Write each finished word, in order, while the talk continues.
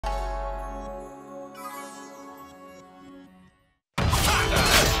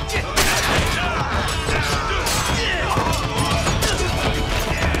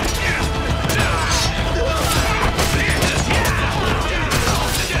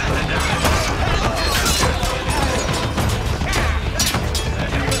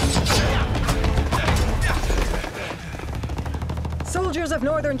of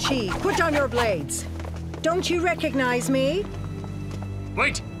Northern Qi, put down your blades. Don't you recognize me?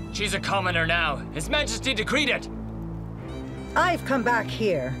 Wait! She's a commoner now. His Majesty decreed it. I've come back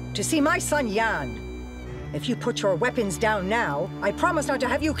here to see my son Yan. If you put your weapons down now, I promise not to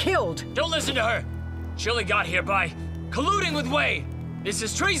have you killed. Don't listen to her. She only got here by colluding with Wei. This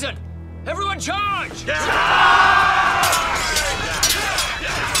is treason. Everyone charge!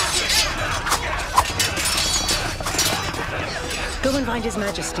 Go and find His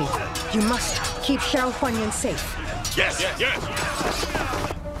Majesty. You must keep Xiao Huanyan safe. Yes, yes,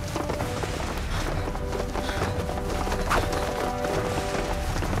 yes.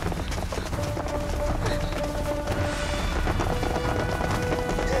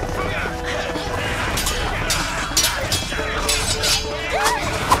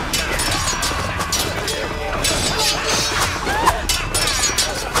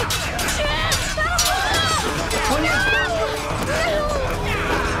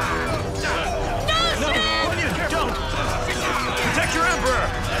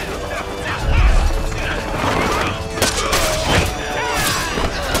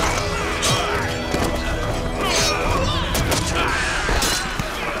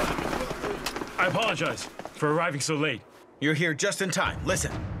 For arriving so late. You're here just in time.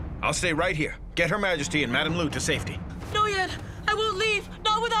 Listen, I'll stay right here. Get Her Majesty and Madame Lu to safety. No, Yan. I won't leave.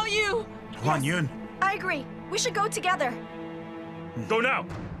 Not without you. Huan Yun. I agree. We should go together. Go now.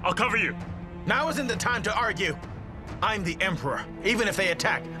 I'll cover you. Now isn't the time to argue. I'm the Emperor. Even if they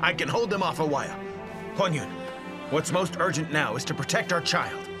attack, I can hold them off a while. Huan Yun, what's most urgent now is to protect our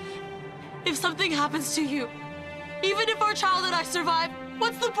child. If something happens to you, even if our child and I survive,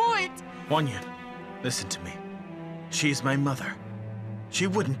 what's the point? Huan Yun, listen to me. She's my mother. She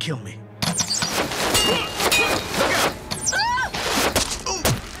wouldn't kill me. Majesty!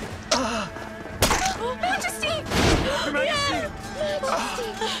 Your Majesty!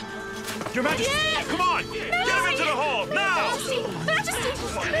 Your Majesty! Yeah. Come on! Get him into the hall, now! Majesty! Majesty!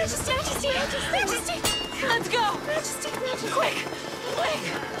 Majesty! Majesty! Let's go! Majesty! Quick! Quick!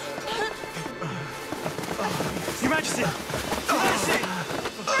 Your Majesty! Your Majesty!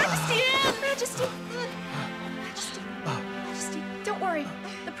 Majesty! Majesty! Majesty! Majesty! Don't worry.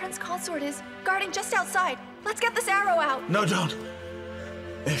 The Prince Consort is guarding just outside. Let's get this arrow out. No, don't.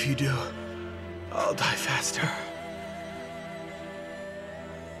 If you do, I'll die faster.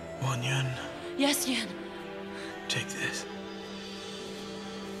 Huan Yun, Yes, Yan. take this.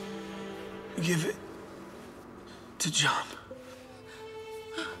 Give it to John.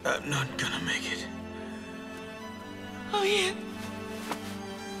 I'm not gonna make it. Oh, Yan.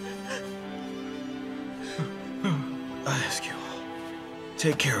 I ask you all,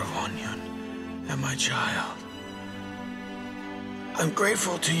 take care of Huan Yun and my child. I'm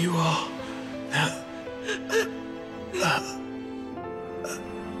grateful to you all.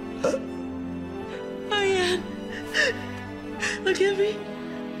 Oh, Yan. Look at me.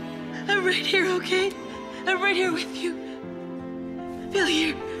 I'm right here, okay? I'm right here with you. Feel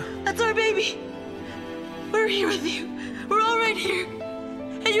here. That's our baby. We're here with you. We're all right here.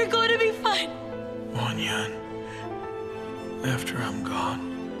 And you're going to be fine. Huan Yun, after I'm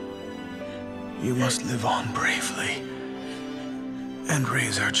gone, you must live on bravely and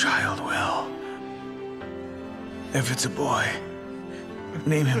raise our child well. If it's a boy,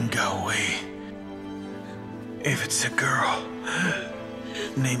 name him Gao Wei. If it's a girl,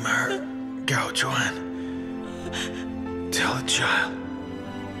 name her Gao Zhan. Tell the child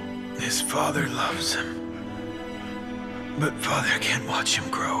his father loves him, but father can't watch him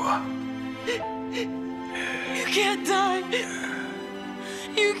grow up. You can't die.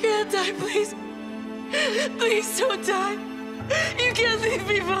 You can't die, please. Please don't die. You can't leave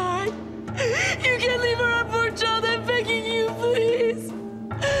me behind. You can't leave our poor child. I'm begging you, please.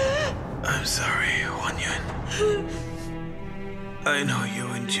 I'm sorry, Huan Yun. I know you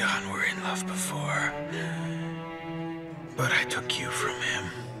and John were in love before, but I took you from him.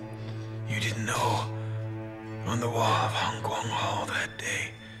 You didn't know. On the wall of Hongguang Hall that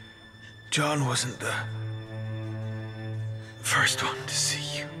day, John wasn't the first one to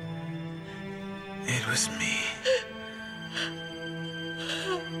see you. It was me.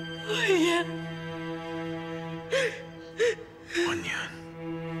 Oh, yeah. Huan Yun,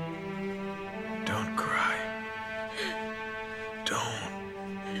 don't cry.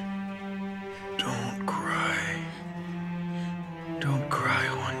 Don't cry. Don't cry,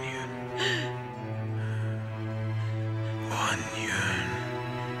 Huan Yun. Huan Yun.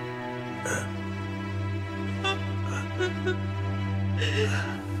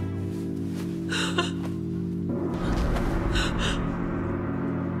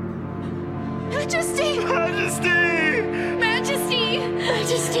 Majesty! Majesty! Majesty!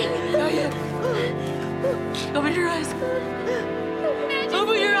 Open your eyes.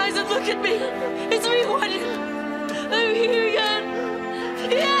 Open your eyes and look at me. It's me, Huan. I'm here, Yan.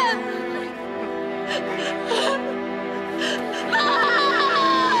 Yan!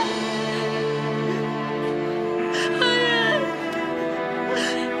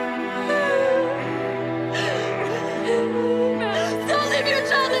 Don't leave your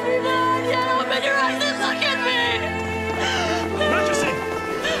child in me, man! Yan, open your eyes and look at me! Majesty!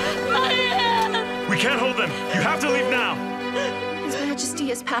 Yan! We can't hold them. You have to leave now. His Majesty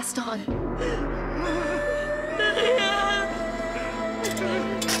has passed on.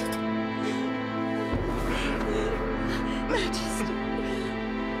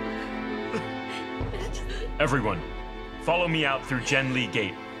 Everyone, follow me out through Zhen Li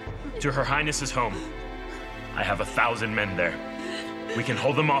Gate to Her Highness's home. I have 1,000 men there. We can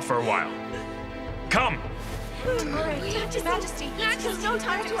hold them off for a while. Come! All right, Majesty, there's no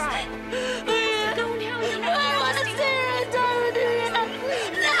time to cry. Go now, I want to stay here and die with you.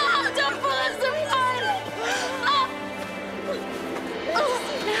 No, don't pull us apart.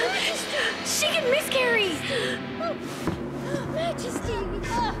 She can miscarry. Majesty!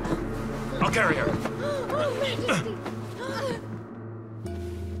 I'll carry her. Oh, Majesty!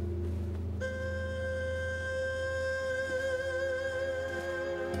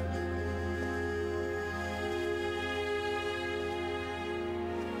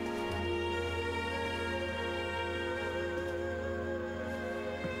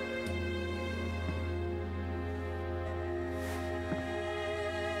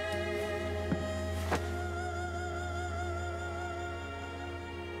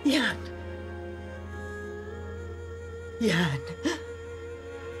 Yan. Yan.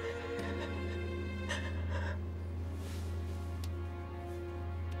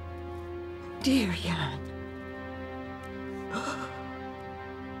 Dear Yan.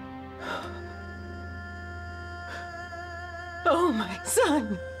 Oh, my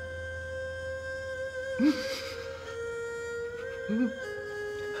son.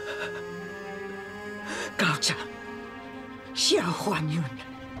 Gao Zhan. Xiao Huanyun.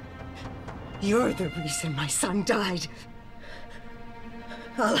 You're the reason my son died.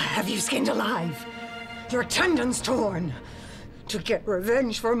 I'll have you skinned alive, your tendons torn, to get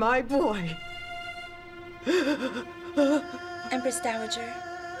revenge for my boy. Empress Dowager,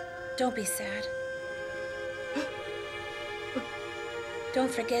 don't be sad.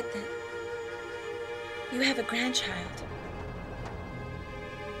 Don't forget that you have a grandchild.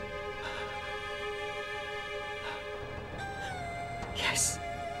 Yes.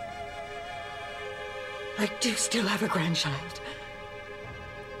 I do still have a grandchild.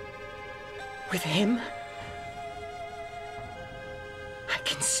 With him, I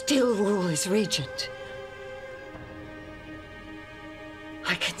can still rule as regent.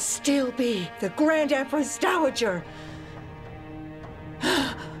 I can still be the Grand Empress Dowager.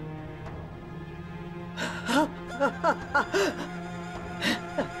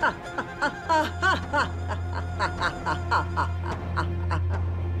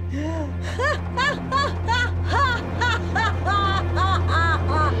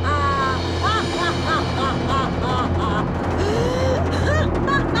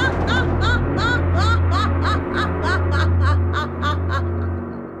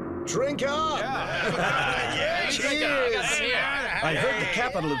 Drink up! Yeah, cheers! I heard the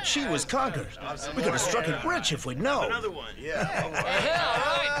capital of Qi was conquered. We could have struck it rich if we'd known. Another one. Yeah, all right.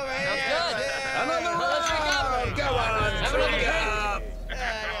 Sounds good. Another Let's drink up. round! Go on, Have another drink drink. up!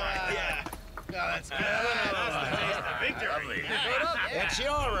 That's good. Victory. It's your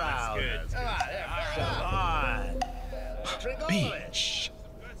round. Come on. Drink all of it. Beach.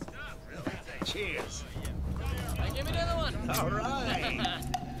 Cheers. Give me another one. All right.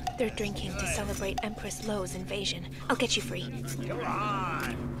 They're drinking to celebrate Empress Lo's invasion. I'll get you free. Come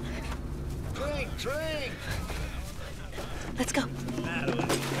on. Drink, drink. Let's go.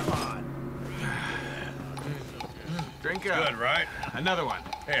 Come on. Drink up. Good, right? Another one.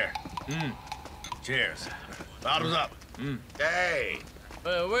 Here. Cheers. Bottoms up. Hey.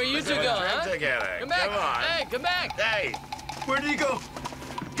 Where are you two Drink going, huh? together. Come back. Come on. Hey, come back. Hey. Where did he go?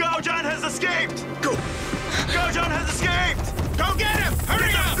 Gao Zhan has escaped! Go! Gao Zhan has escaped! Go get him!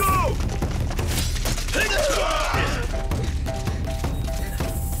 Hurry up! Go!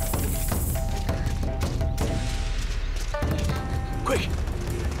 Quick!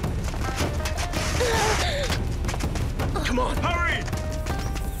 Come on! Hurry!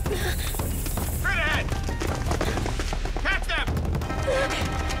 Straight ahead! Catch them!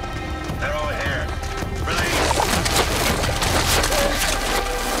 They're over here. Release!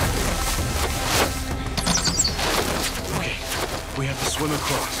 We have to swim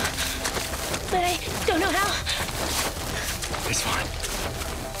across. But I don't know how.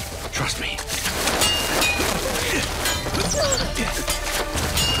 Trust me.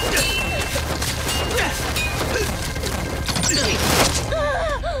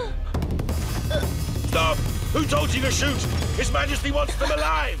 Stop! Who told you to shoot? His Majesty wants them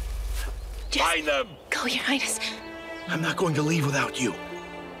alive! Just Find them! go, Your Highness. I'm not going to leave without you.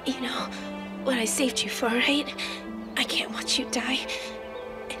 You know what I saved you for, right? I can't watch you die.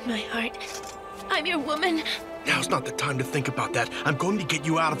 In my heart, I'm your woman. Now's not the time to think about that. I'm going to get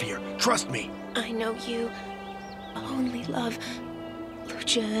you out of here. Trust me. I know you only love Lu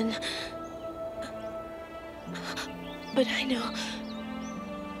Zhen. But I know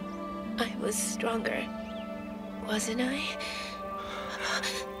I was stronger, wasn't I?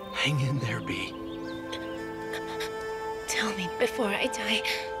 Hang in there, Bee. Tell me before I die,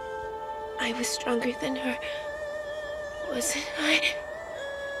 I was stronger than her, wasn't I?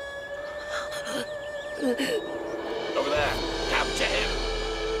 Over there! Capture him!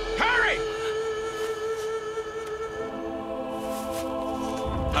 Hurry!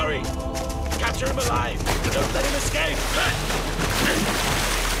 Hurry! Capture him alive! Don't let him escape!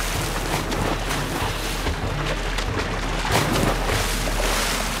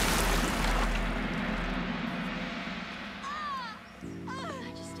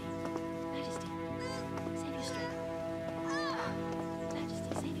 Majesty, Majesty, save your strength.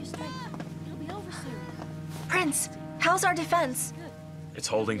 Majesty, save your strength. It'll be over soon. Prince, how's our defense? It's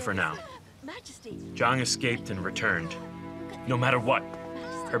holding for now. Majesty. Zhang escaped and returned. No matter what,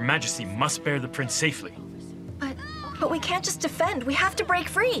 Her Majesty must bear the prince safely. But we can't just defend. We have to break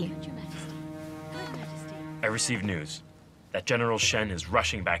free. I received news that General Chen is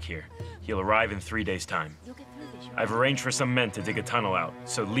rushing back here. He'll arrive in 3 days' time. I've arranged for some men to dig a tunnel out,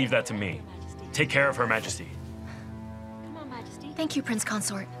 so leave that to me. Take care of Her Majesty. Come on, Majesty. Thank you, Prince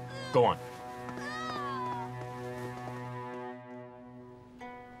Consort. Go on.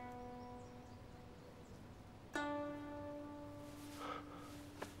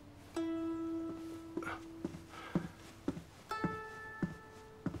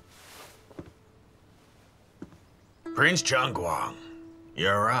 Prince Changguang,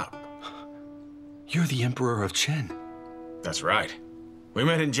 you're up. You're the Emperor of Chen. That's right. We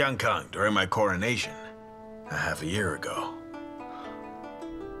met in Jiangkang during my coronation, a half a year ago.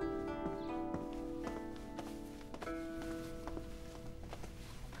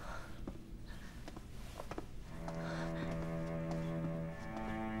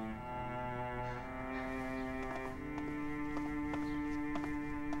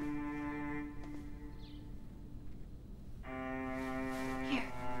 Here.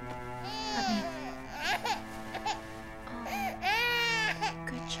 Let me. Oh.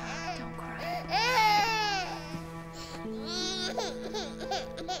 Good job. Don't cry.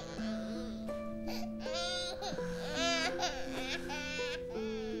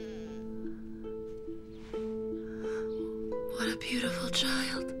 What a beautiful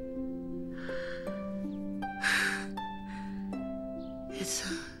child. It's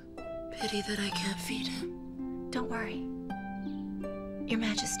a pity that I can't feed him. Don't worry. Your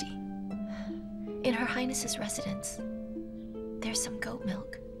Majesty, in Her Highness's residence, there's some goat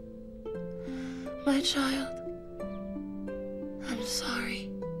milk. My child, I'm sorry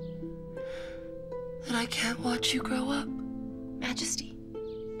that I can't watch you grow up. Majesty,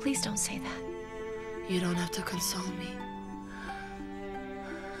 please don't say that. You don't have to console me.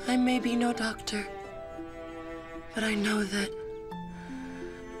 I may be no doctor, but I know that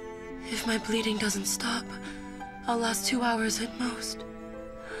if my bleeding doesn't stop, I'll last 2 hours at most.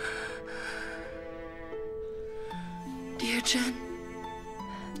 Dear Chen,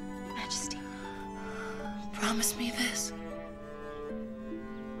 Majesty, promise me this.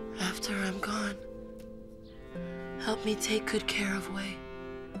 After I'm gone, help me take good care of Wei.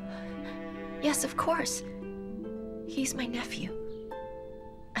 yes, of course. He's my nephew.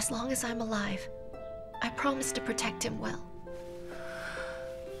 As long as I'm alive, I promise to protect him well.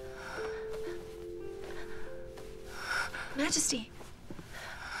 Majesty.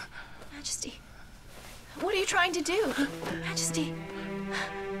 Majesty. What are you trying to do? Majesty.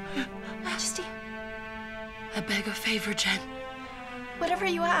 Majesty. I beg a favor, Chen. Whatever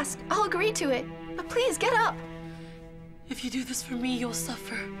you ask, I'll agree to it. But please, get up. If you do this for me, you'll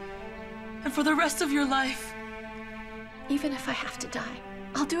suffer. And for the rest of your life. Even if I have to die,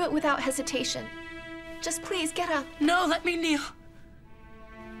 I'll do it without hesitation. Just please, get up. No, let me kneel.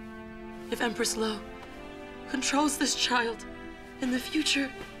 If Empress Lo controls this child, in the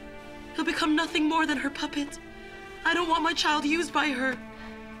future, he'll become nothing more than her puppet. I don't want my child used by her.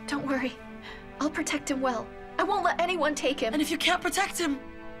 Don't worry. I'll protect him well. I won't let anyone take him. And if you can't protect him,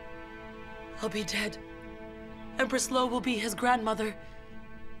 I'll be dead. Empress Lo will be his grandmother.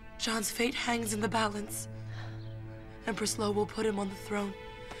 Zhan's fate hangs in the balance. Empress Lo will put him on the throne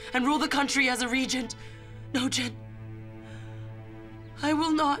and rule the country as a regent. No, Zhen. I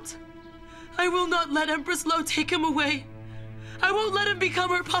will not let Empress Lo take him away. I won't let him become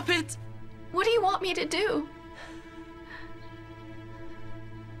her puppet. What do you want me to do?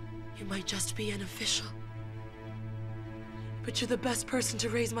 You might just be an official, but you're the best person to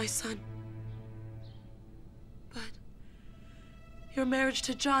raise my son. But your marriage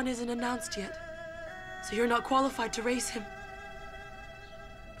to Zhan isn't announced yet, so you're not qualified to raise him.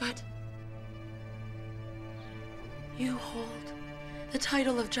 But you hold the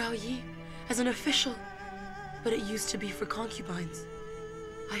title of zhaoliying as an official, but it used to be for concubines.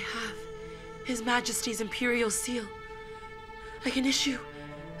 I have His Majesty's Imperial Seal. I can issue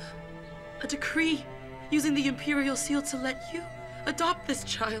a decree using the Imperial Seal to let you adopt this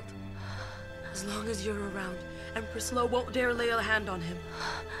child. As long as you're around, Empress Lo won't dare lay a hand on him.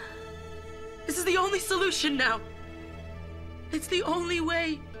 This is the only solution now. It's the only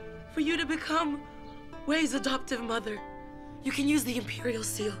way for you to become Wei's adoptive mother. You can use the Imperial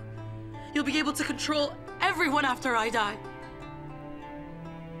Seal. You'll be able to control everyone after I die.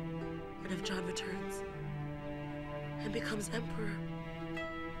 And if Zhan returns and becomes emperor,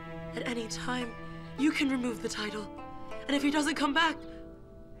 at any time, you can remove the title. And if he doesn't come back,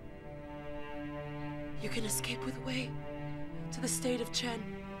 you can escape with Wei to the state of Chen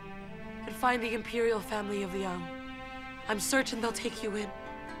and find the imperial family of Liying. I'm certain they'll take you in.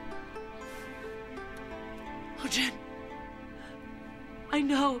 Oh, Zhen, I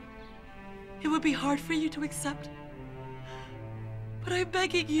know it would be hard for you to accept, but I'm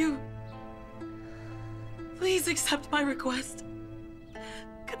begging you, please accept my request.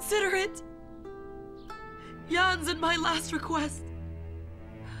 Consider it Yan's and my last request.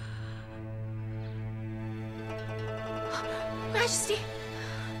 Majesty!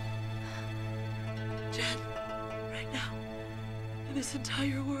 Zhen, right now, in this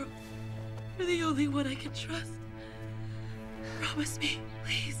entire world, you're the only one I can trust. Promise me,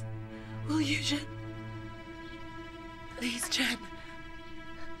 please. Will you, Zhen? Please, Zhen.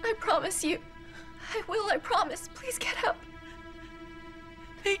 I promise you. I will, I promise. Please get up.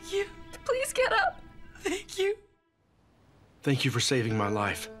 Thank you. Please get up. Thank you. Thank you for saving my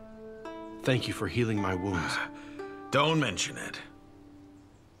life. Thank you for healing my wounds. Don't mention it.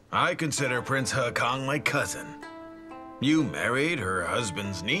 I consider Prince He Kong my cousin. You married her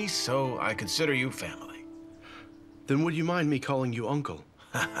husband's niece, so I consider you family. Then would you mind me calling you uncle?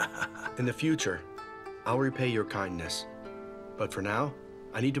 In the future, I'll repay your kindness. But for now,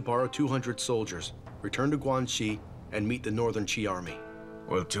 I need to borrow 200 soldiers, return to Guangxi, and meet the Northern Qi army.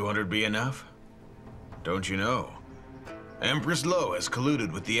 Will 200 be enough? Don't you know? Empress Lo has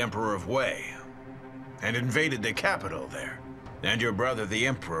colluded with the Emperor of Wei and invaded the capital there, and your brother the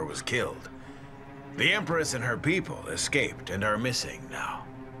Emperor was killed. The Empress and her people escaped and are missing now.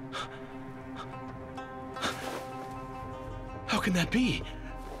 How can that be?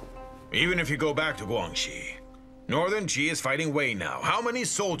 Even if you go back to Guangxi, Northern Qi is fighting Wei now. How many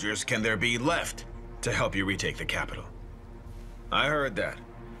soldiers can there be left to help you retake the capital? I heard that.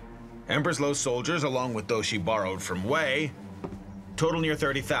 Empress Lo's soldiers, along with those she borrowed from Wei, total near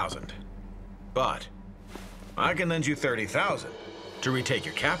 30,000. But I can lend you 30,000 to retake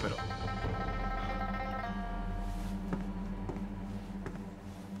your capital.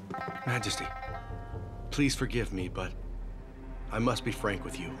 Majesty, please forgive me, but I must be frank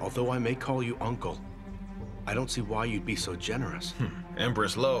with you. Although I may call you uncle, I don't see why you'd be so generous.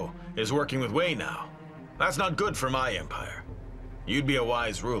 Empress Lo is working with Wei now. That's not good for my empire. You'd be a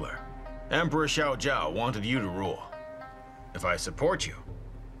wise ruler. Emperor Xiao wanted you to rule. If I support you,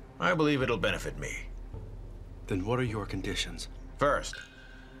 I believe it'll benefit me. Then what are your conditions? First,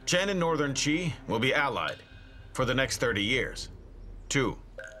 Chen and Northern Qi will be allied for the next 30 years. 2,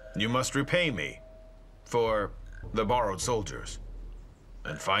 you must repay me for the borrowed soldiers.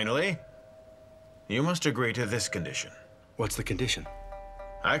 And finally, you must agree to this condition. What's the condition?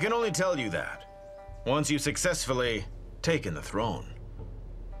 I can only tell you that once you've successfully taken the throne.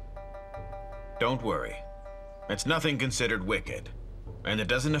 Don't worry. It's nothing considered wicked, and it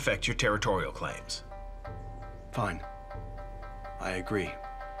doesn't affect your territorial claims. Fine. I agree.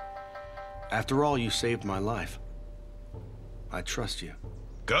 After all, you saved my life. I trust you.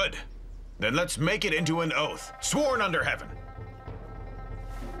 Good. Then let's make it into an oath, sworn under heaven.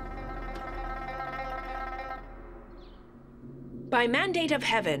 By mandate of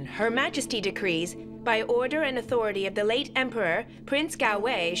heaven, Her Majesty decrees, by order and authority of the late Emperor, Prince Gao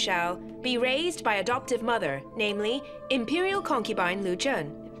Wei shall be raised by adoptive mother, namely, Imperial concubine Lu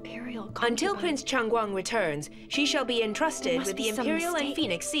Zhen. Imperial. Until Prince Changguang returns, she shall be entrusted with the Imperial and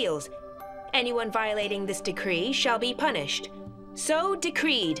Phoenix seals. Anyone violating this decree shall be punished. So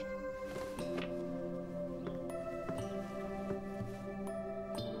decreed.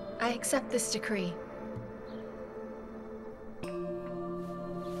 I accept this decree.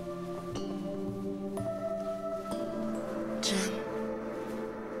 Zhen,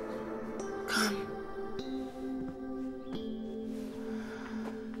 come.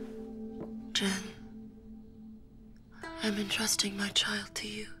 Zhen, I'm entrusting my child to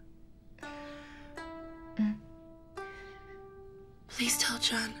you. Please tell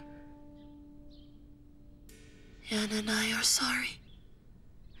Zhen. Yan and I are sorry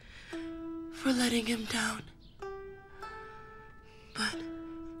for letting him down. But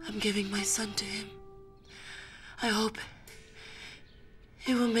I'm giving my son to him. I hope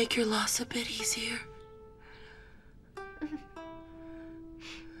it will make your loss a bit easier.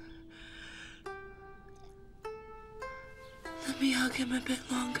 Let me hug him a bit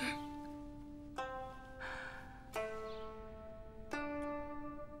longer.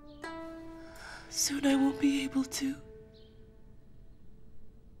 Soon I won't be able to.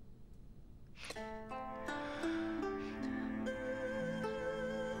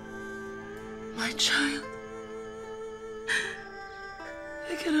 My child.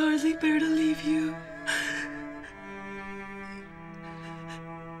 I can hardly bear to leave you.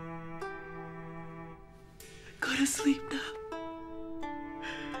 Go to sleep now.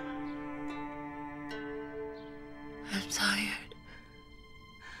 I'm tired.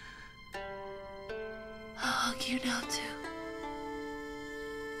 I'll hug you now too.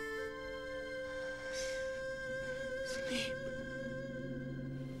 Sleep.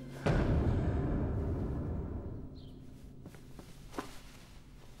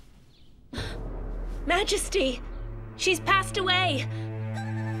 Majesty! She's passed away!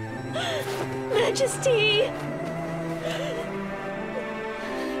 Majesty!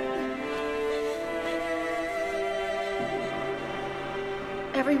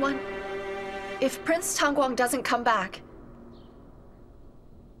 Everyone, if Prince Changguang doesn't come back,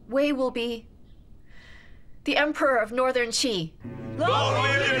 Wei will be the Emperor of Northern Qi. Long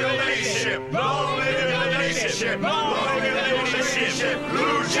live the relationship! Long live the relationship! Long live the relationship!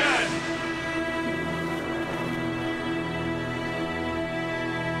 Lu Zhan!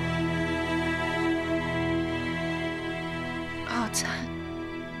 Gao Zhan,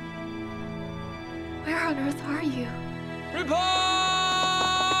 where on earth are you? Report!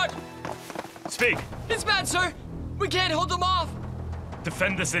 Speak! It's bad, sir! We can't hold them off!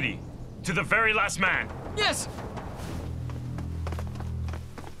 Defend the city. To the very last man. Yes!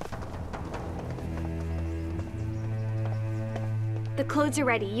 The clothes are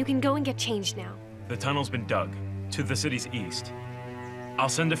ready. You can go and get changed now. The tunnel's been dug, to the city's east. I'll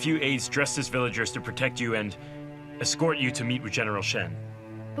send a few aides dressed as villagers to protect you and escort you to meet with General Chen.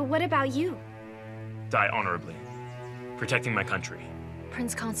 But what about you? Die honorably, protecting my country.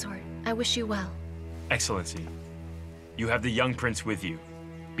 Prince Consort, I wish you well. Excellency, you have the young prince with you.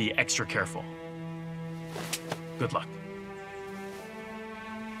 Be extra careful. Good luck.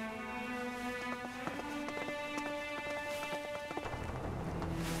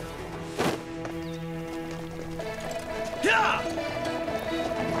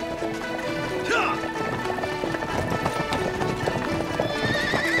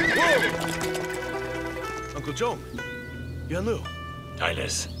 Uncle Zhong, Yan Lu.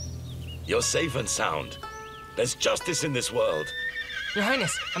 Highness, you're safe and sound. There's justice in this world. Your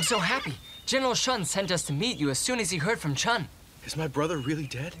Highness, I'm so happy. General Chen sent us to meet you as soon as he heard from Chen. Is my brother really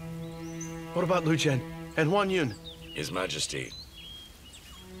dead? What about Lu Zhen and Huan Yun? His Majesty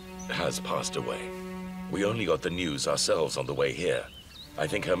has passed away. We only got the news ourselves on the way here. I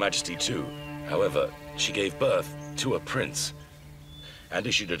think Her Majesty too. However, she gave birth to a prince and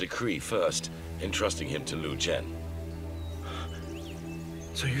issued a decree first, entrusting him to Lu Zhen.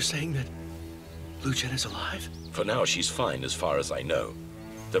 So you're saying that Lu Zhen is alive? For now, she's fine as far as I know.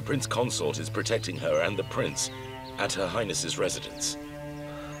 The Prince Consort is protecting her and the Prince at Her Highness's residence.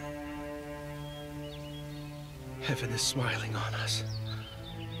 Heaven is smiling on us.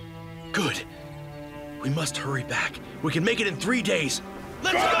 Good. We must hurry back. We can make it in 3 days.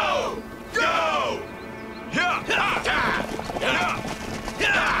 Let's go! Go! Yeah! Yeah! Yeah!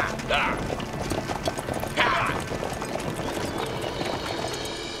 Yeah!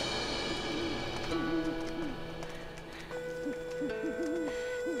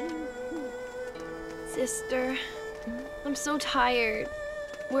 Sister, I'm so tired.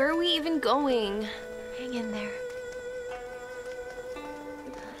 Where are we even going? Hang in there.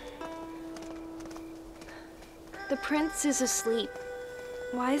 The prince is asleep.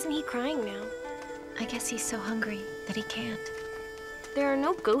 Why isn't he crying now? I guess he's so hungry that he can't. There are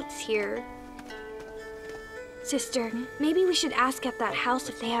no goats here. Sister, maybe we should ask at that house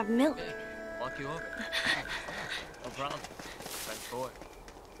if they have milk. Lock you up. No problem. Thanks for it.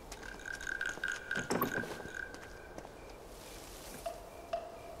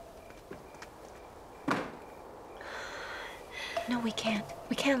 No, we can't.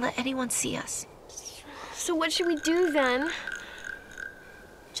 We can't let anyone see us. So what should we do then?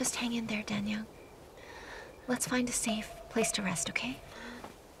 Just hang in there, Danyang. Let's find a safe place to rest, okay?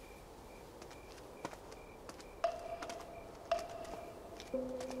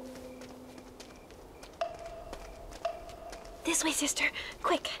 This way, sister.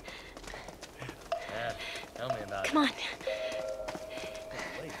 Quick. Yeah, tell me about Come on.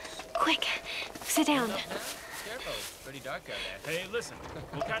 Quick. Sit down. Careful, it's pretty dark out there. Hey, listen.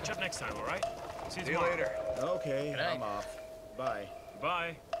 We'll catch up next time, all right? See you See you tomorrow. later. Okay, night. I'm off. Bye.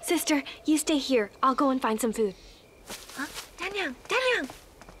 Bye. Sister, you stay here. I'll go and find some food. Huh? Danyang! Danyang!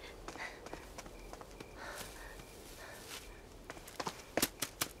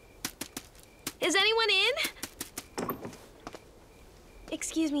 Is anyone in?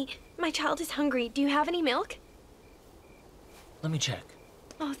 Excuse me, my child is hungry. Do you have any milk? Let me check.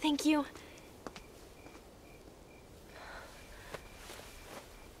 Oh, thank you.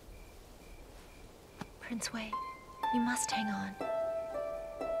 Prince Wei, you must hang on.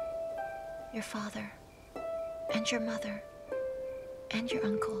 Your father, and your mother, and your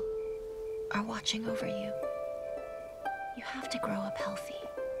uncle are watching over you. You have to grow up healthy.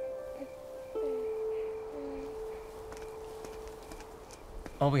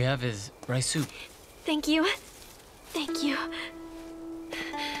 All we have is rice soup. Thank you. Thank you.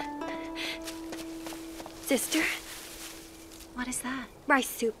 Sister? What is that? Rice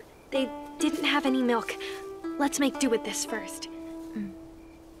soup. They didn't have any milk. Let's make do with this first.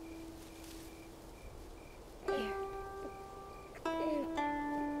 Here.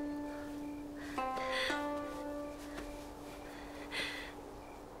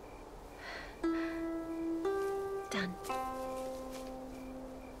 Done.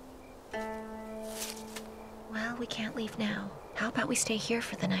 Well, we can't leave now. How about we stay here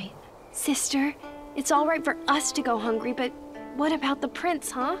for the night? Sister, it's all right for us to go hungry, but what about the prince,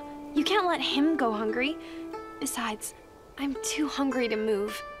 huh? You can't let him go hungry. Besides, I'm too hungry to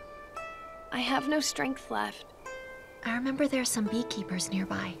move. I have no strength left. I remember there are some beekeepers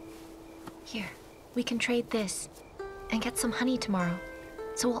nearby. Here, we can trade this and get some honey tomorrow.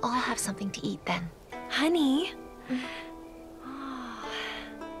 So we'll all have something to eat then. Honey? Oh.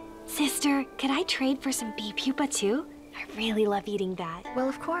 Sister, could I trade for some bee pupa too? I really love eating that. Well,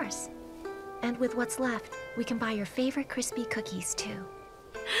 of course. And with what's left, we can buy your favorite crispy cookies too.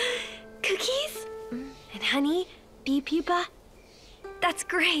 Cookies? And honey? Bee pupa? That's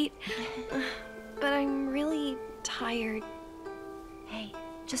great. But I'm really tired. Hey,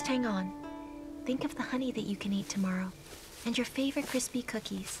 just hang on. Think of the honey that you can eat tomorrow, and your favorite crispy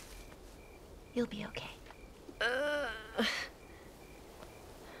cookies. You'll be okay.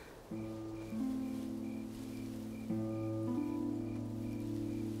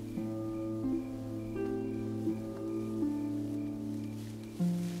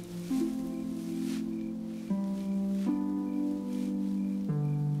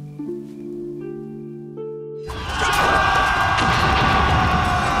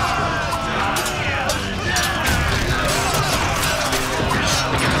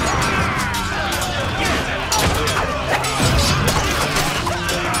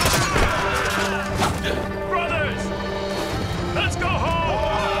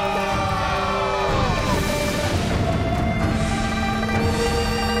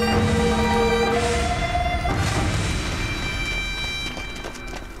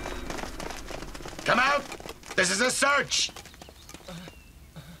 This is a search!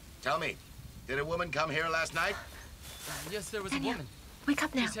 Tell me, did a woman come here last night? Yes, there was a woman. Wake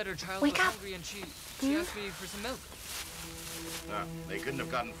up now. She said her child Wake was up. hungry and she asked me for some milk. They couldn't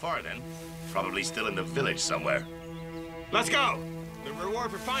have gotten far then. Probably still in the village somewhere. Let's go! The reward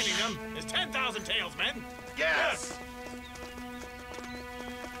for finding them is 10,000 taels, men! Yes!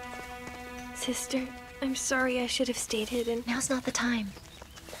 Sister, I'm sorry I should have stayed hidden. Now's not the time.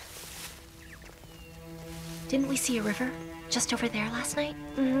 Didn't we see a river just over there last night?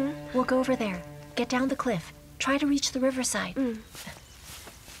 Mm-hmm. We'll go over there. Get down the cliff. Try to reach the riverside.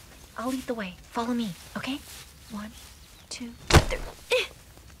 I'll lead the way. Follow me, okay? 1, 2, 3.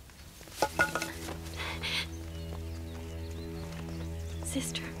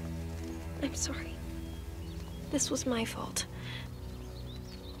 Sister, I'm sorry. This was my fault.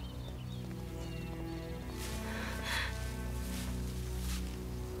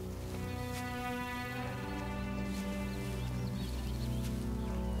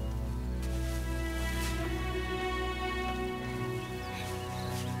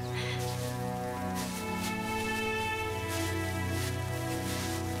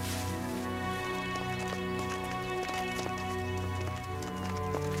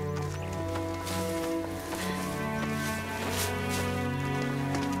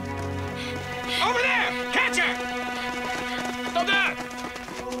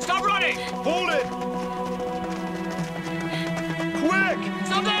 Hold it! Quick!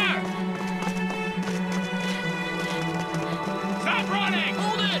 Stop there! Stop running!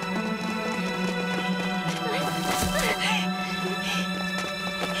 Hold it!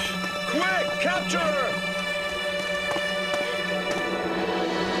 Quick! Capture her!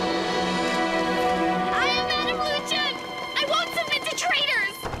 I am Madame Luchan! I won't submit to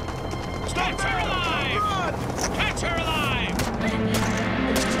traitors! Catch her alive! Run! Catch her alive!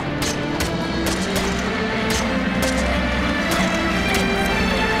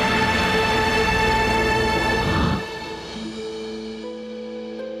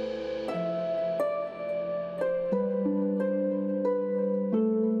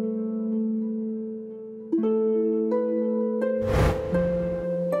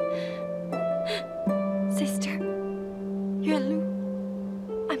 Sister, Yuelu,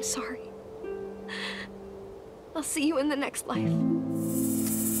 I'm sorry. I'll see you in the next life.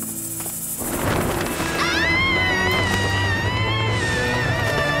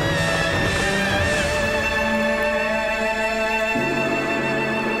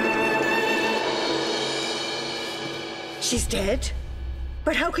 She's dead?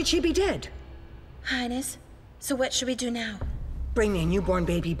 But how could she be dead? Highness, so what should we do now? Bring me a newborn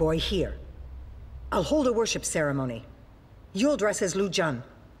baby boy here. I'll hold a worship ceremony. You'll dress as Lu Zhan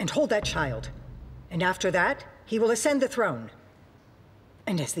and hold that child. And after that, he will ascend the throne.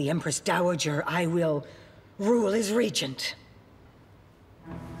 And as the Empress Dowager, I will rule as regent.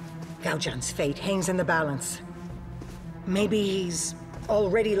 Gao Zhan's fate hangs in the balance. Maybe he's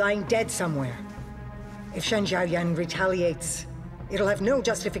already lying dead somewhere. If Shen Zhaoliying retaliates, it'll have no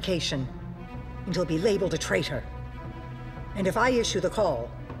justification, and he'll be labeled a traitor. And if I issue the call,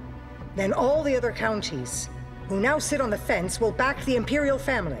 then all the other counties who now sit on the fence will back the imperial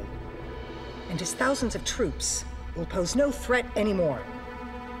family. And his thousands of troops will pose no threat anymore.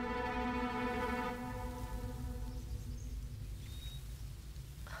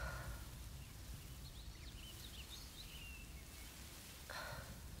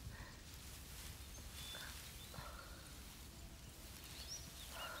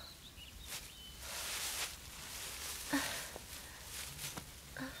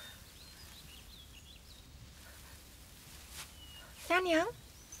 Danyang?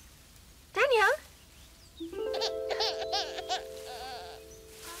 Danyang?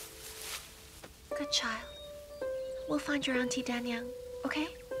 Good child. We'll find your Auntie Danyang, okay?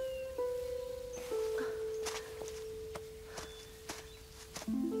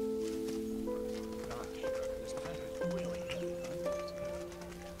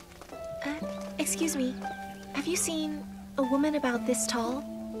 Excuse me. Have you seen a woman about this tall,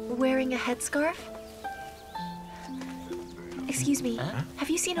 wearing a headscarf? Excuse me. Have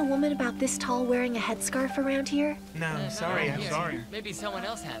you seen a woman about this tall wearing a headscarf around here? No, I'm sorry. Maybe someone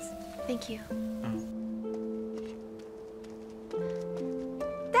else has. Thank you.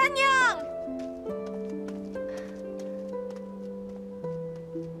 Danyang!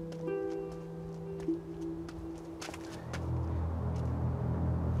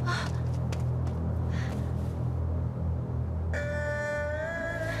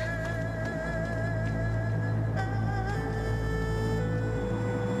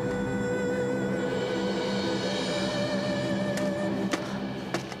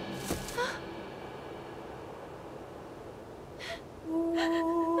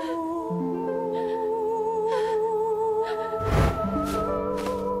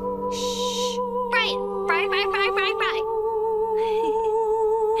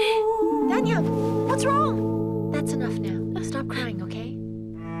 Danyang, what's wrong? That's enough now. Stop crying, okay?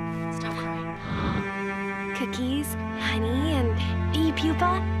 Stop crying. Cookies, honey, and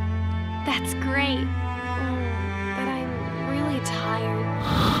pupa? That's great. But I'm really tired.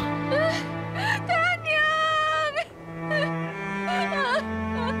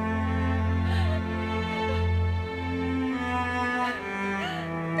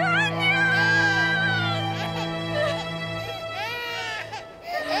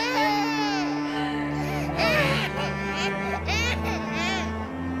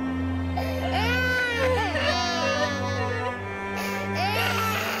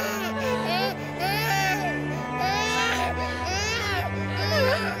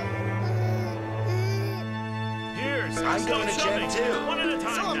 I'm going to Chen too. One at a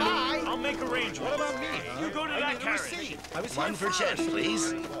time. So am now. I. I'll make arrangements. What about me? You go to that carriage. One for Chen,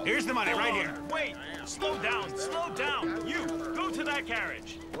 please. Here's the money right here. Wait. Slow down. Slow down. You go to that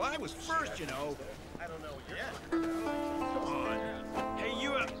carriage. Well, I was first, you know. I don't know yet. Come on. Hey,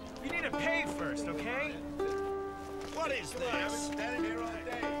 you need to pay first, okay? What is this? I was standing here all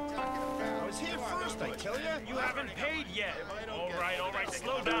day talking about. I was here first, I tell ya. You haven't paid yet. All right,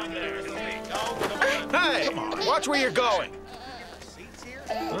 slow down there. Hey, come on, watch where you're going.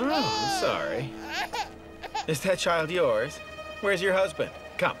 Oh, I'm sorry. Is that child yours? Where's your husband?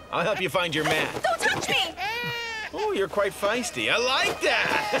 Come, I'll help you find your man. Don't touch me! Oh, you're quite feisty. I like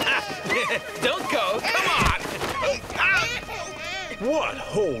that. Don't go. Come on. What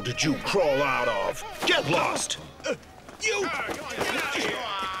hole did you crawl out of? Get lost. You.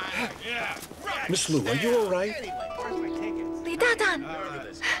 Miss Lu, are you all right? Li Dadan!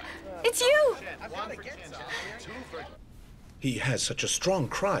 It's you! He has such a strong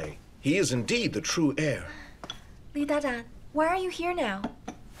cry. He is indeed the true heir. Li Dadan, why are you here now?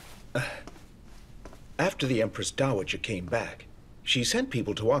 After the Empress Dowager came back, she sent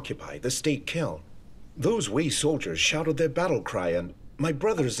people to occupy the state kiln. Those Wei soldiers shouted their battle cry, and my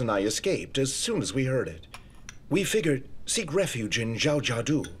brothers and I escaped as soon as we heard it. We figured seek refuge in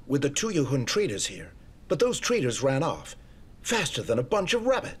Zhaojiadu with the Tuyahun traders here, but those traders ran off, faster than a bunch of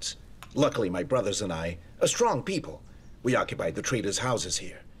rabbits. Luckily, my brothers and I, a strong people, we occupied the traders' houses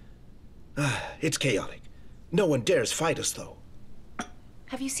here. It's chaotic. No one dares fight us, though.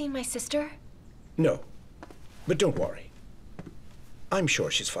 Have you seen my sister? No, but don't worry. I'm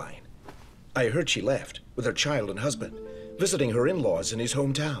sure she's fine. I heard she left with her child and husband, visiting her in-laws in his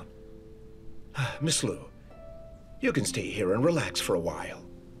hometown. Miss Lu, you can stay here and relax for a while.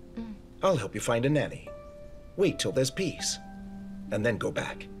 I'll help you find a nanny. Wait till there's peace, and then go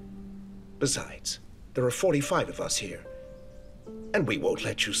back. Besides, there are 45 of us here, and we won't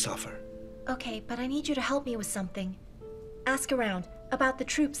let you suffer. Okay, but I need you to help me with something. Ask around about the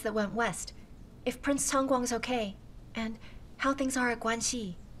troops that went west, if Prince Changguang's okay, and how things are at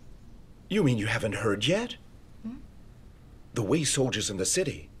Guanxi. You mean you haven't heard yet? The Wei soldiers in the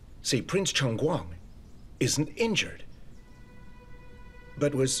city say Prince Changguang isn't injured,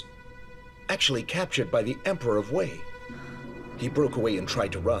 but was actually captured by the Emperor of Wei. He broke away and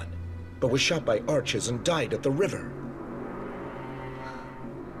tried to run, but was shot by archers and died at the river.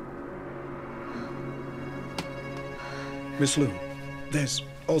 Miss Lu, there's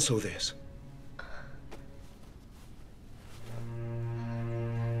also this.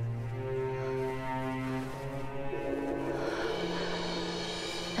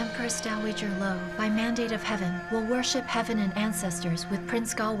 Empress Dowager Lo, by mandate of heaven, will worship heaven and ancestors with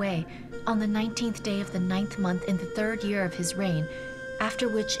Prince Gao Wei on the 19th day of the 9th month in the 3rd year of his reign, after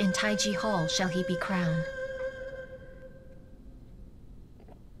which in Taiji Hall shall he be crowned.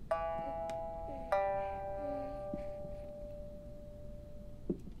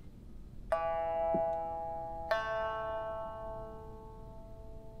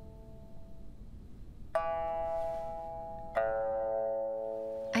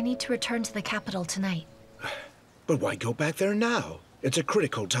 I need to return to the capital tonight. But why go back there now? It's a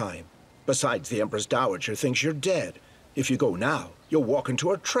critical time. Besides, the Empress Dowager thinks you're dead. If you go now, you'll walk into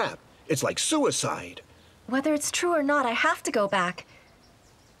her trap. It's like suicide. Whether it's true or not, I have to go back.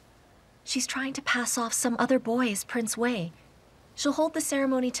 She's trying to pass off some other boy as Prince Wei. She'll hold the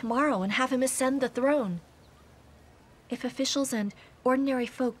ceremony tomorrow and have him ascend the throne. If officials and ordinary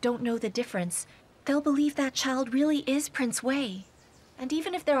folk don't know the difference, they'll believe that child really is Prince Wei. And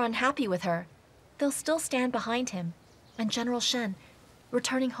even if they're unhappy with her, they'll still stand behind him. And General Chen,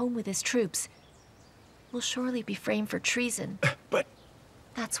 returning home with his troops, will surely be framed for treason. But...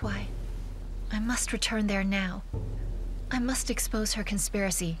 That's why I must return there now. I must expose her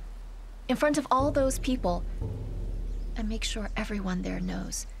conspiracy in front of all those people and make sure everyone there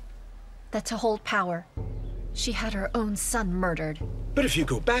knows that to hold power, she had her own son murdered. But if you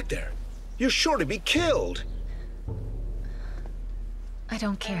go back there, you're sure to be killed. I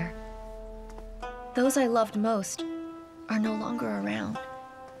don't care. Those I loved most are no longer around.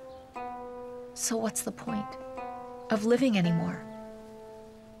 So what's the point of living anymore?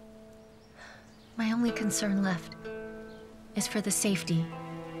 My only concern left is for the safety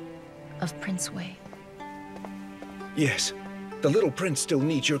of Prince Wei. Yes, the little prince still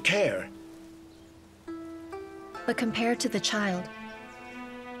needs your care. But compared to the child,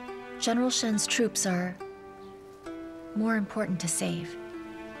 General Shen's troops are more important to save.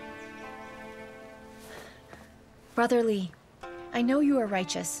 Brother Li, I know you are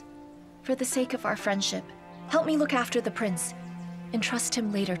righteous. For the sake of our friendship, help me look after the prince. Entrust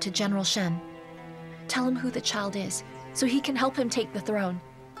him later to General Shen. Tell him who the child is, so he can help him take the throne.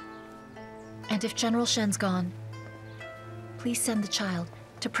 And if General Shen's gone, please send the child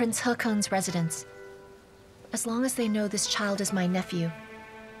to Prince Hekeng's residence. As long as they know this child is my nephew,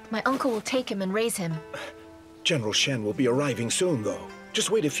 my uncle will take him and raise him. General Shen will be arriving soon, though. Just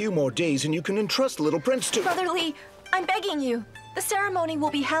wait a few more days and you can entrust the little prince to... Brother Li, I'm begging you. The ceremony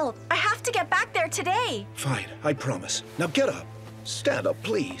will be held. I have to get back there today. Fine, I promise. Now get up. Stand up,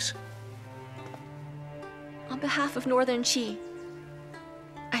 please. On behalf of Northern Qi,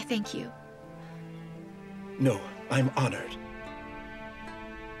 I thank you. No, I'm honored.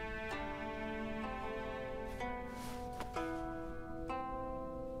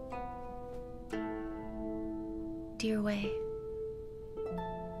 Dear Wei,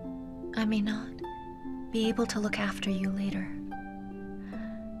 I may not be able to look after you later.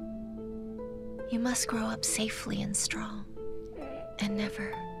 You must grow up safely and strong, and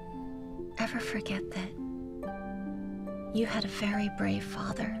never, ever forget that you had a very brave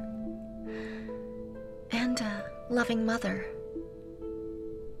father and a loving mother.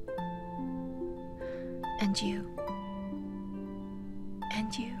 And you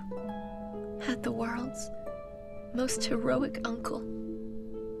had the world's most heroic uncle.